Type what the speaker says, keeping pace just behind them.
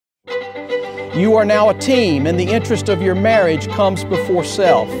You are now a team, and the interest of your marriage comes before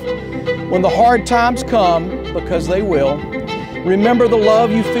self. When the hard times come, because they will, remember the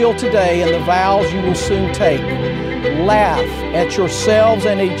love you feel today and the vows you will soon take. Laugh at yourselves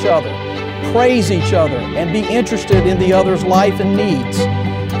and each other. Praise each other and be interested in the other's life and needs.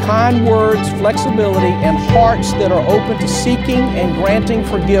 Kind words, flexibility, and hearts that are open to seeking and granting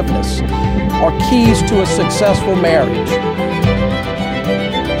forgiveness are keys to a successful marriage.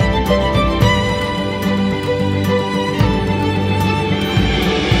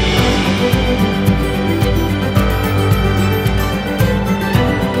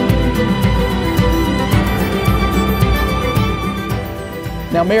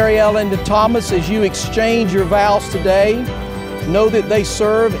 Now, Mary Ellen and Thomas, as you exchange your vows today, know that they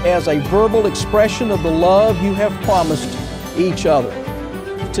serve as a verbal expression of the love you have promised each other.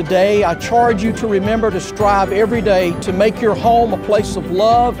 Today, I charge you to remember to strive every day to make your home a place of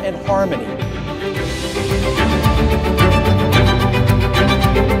love and harmony.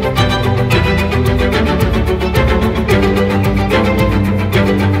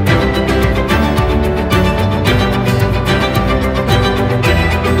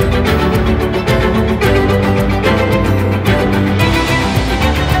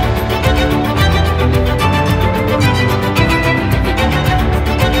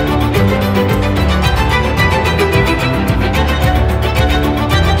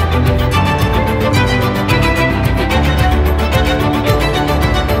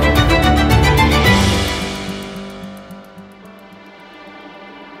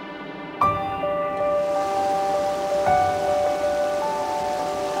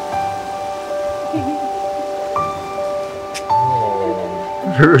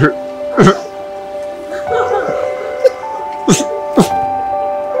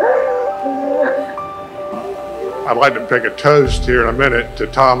 I'd like to take a toast here in a minute to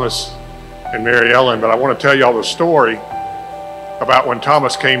Thomas and Mary Ellen, but I want to tell y'all the story about when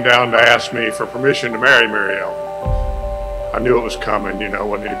Thomas came down to ask me for permission to marry Mary Ellen. I knew it was coming, it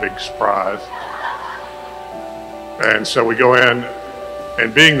wasn't any big surprise. And so we go in,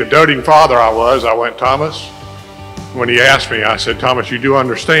 and being the doting father I went, Thomas, when he asked me, I said, Thomas, you do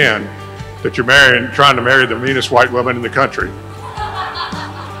understand that you're trying to marry the meanest white woman in the country.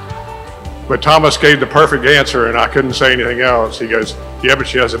 But Thomas gave the perfect answer, and I couldn't say anything else. He goes, yeah, but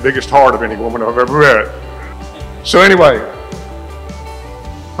she has the biggest heart of any woman I've ever met. So anyway,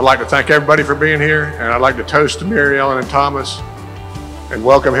 I'd like to thank everybody for being here, and I'd like to toast to Mary Ellen and Thomas and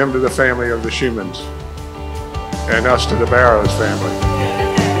welcome him to the family of the Schumans and us to the Barrows family.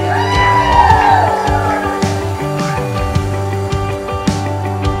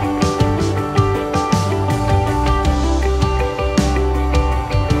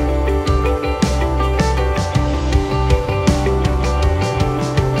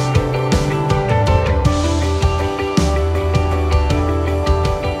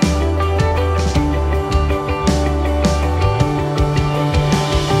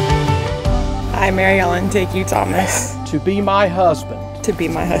 I, Mary Ellen, take you, Thomas, to be my husband, to be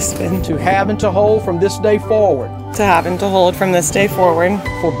my husband, to have and to hold from this day forward, to have and to hold from this day forward,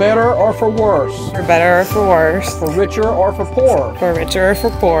 for better or for worse, for better or for worse, for richer or for poorer, for richer or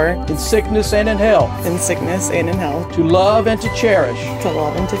for poor, in sickness and in health, in sickness and in health, to love and to cherish,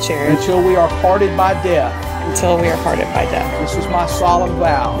 until we are parted by death. Until we are parted by death. This is my solemn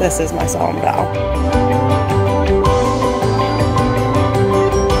vow. This is my solemn vow.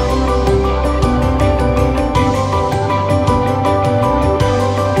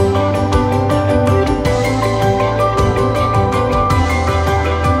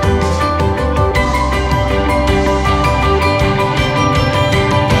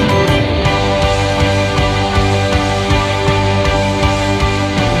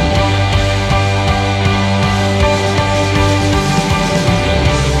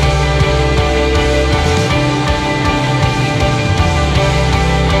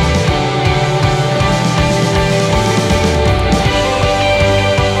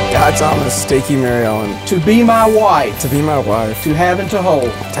 I, Thomas, take you, Mary Ellen, to be my wife, to be my wife, to have and to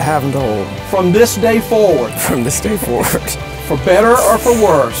hold, from this day forward, for better or for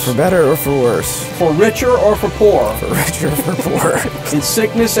worse, for richer or for poorer, in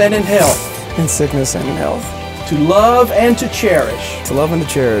sickness and in health, to love and to cherish,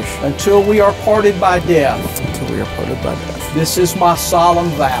 until we are parted by death. This is my solemn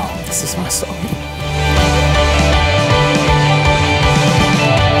vow.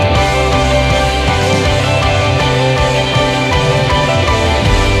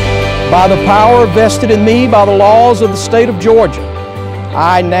 By the power vested in me by the laws of the state of Georgia,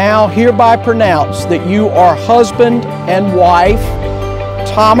 I now hereby pronounce that you are husband and wife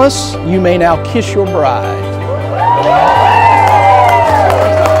Thomas, you may now kiss your bride.